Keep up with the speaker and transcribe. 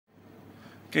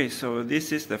Okay, so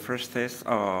this is the first test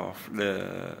of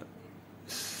the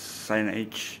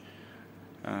signage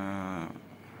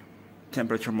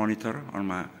temperature monitor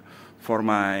for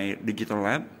my digital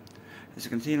lab. As you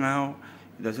can see now,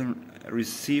 it doesn't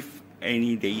receive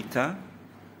any data.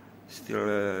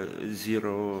 Still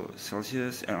 0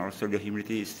 Celsius, and also the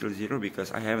humidity is still 0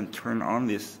 because I haven't turned on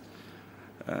this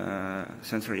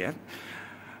sensor yet.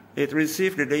 It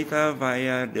received the data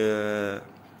via the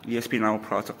ESP32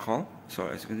 protocol. So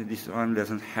as you can see, this one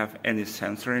doesn't have any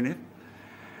sensor in it.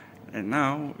 And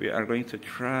now we are going to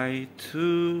try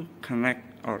to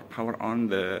connect or power on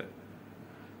the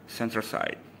sensor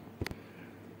side.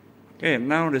 Okay,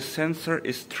 now the sensor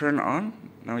is turned on.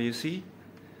 Now you see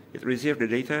it received the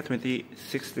data,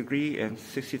 26 degrees and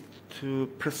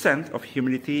 62% of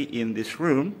humidity in this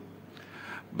room.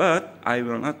 But I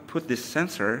will not put this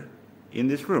sensor in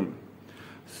this room.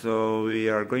 So we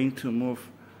are going to move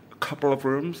a couple of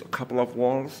rooms, a couple of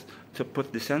walls to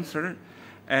put the sensor,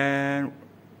 and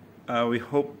we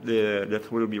hope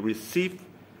that will be received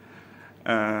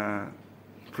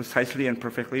precisely and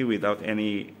perfectly without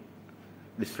any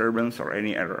disturbance or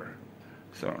any error.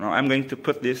 So now I'm going to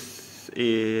put this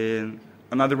in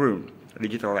another room, a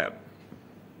digital lab.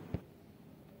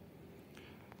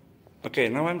 Okay,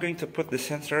 now I'm going to put the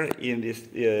sensor in this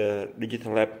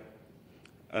digital lab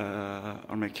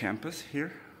on my campus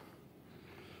here.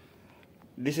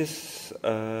 This is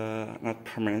not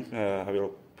permanent. I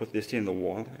will put this in the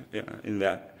wall, in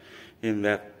that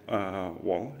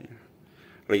wall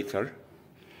later.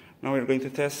 Now we're going to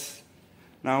test.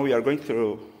 Now we are going back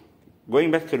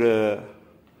to the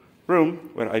room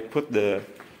where I put the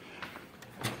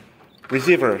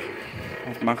receiver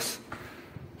of MAX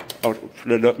or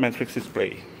the dot matrix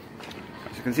display.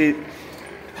 As you can see,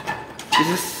 this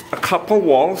is a couple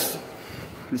walls.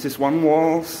 This is one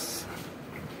wall.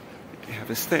 We have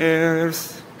the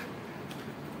stairs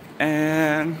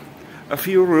and a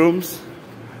few rooms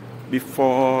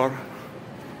before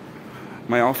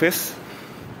my office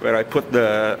where I put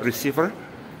the receiver.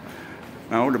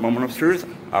 Now the moment of truth,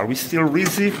 are we still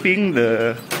receiving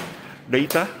the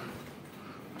data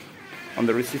on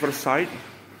the receiver side?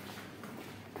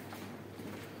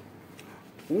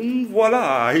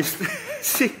 Voila!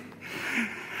 See,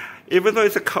 even though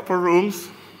it's a couple rooms,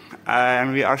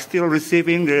 and we are still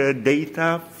receiving the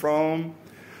data from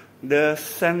the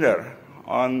sender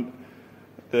on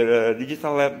the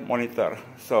digital lab monitor.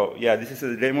 So yeah, this is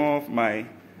a demo of my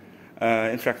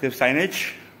interactive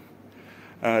signage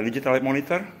digital lab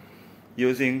monitor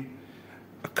using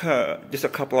just a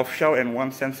couple of shell and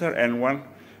one sensor and one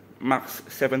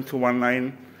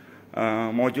MAX7219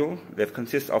 module that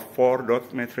consists of 4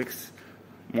 dot matrix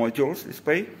modules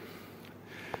display.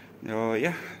 So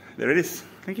yeah, there it is.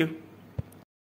 Thank you.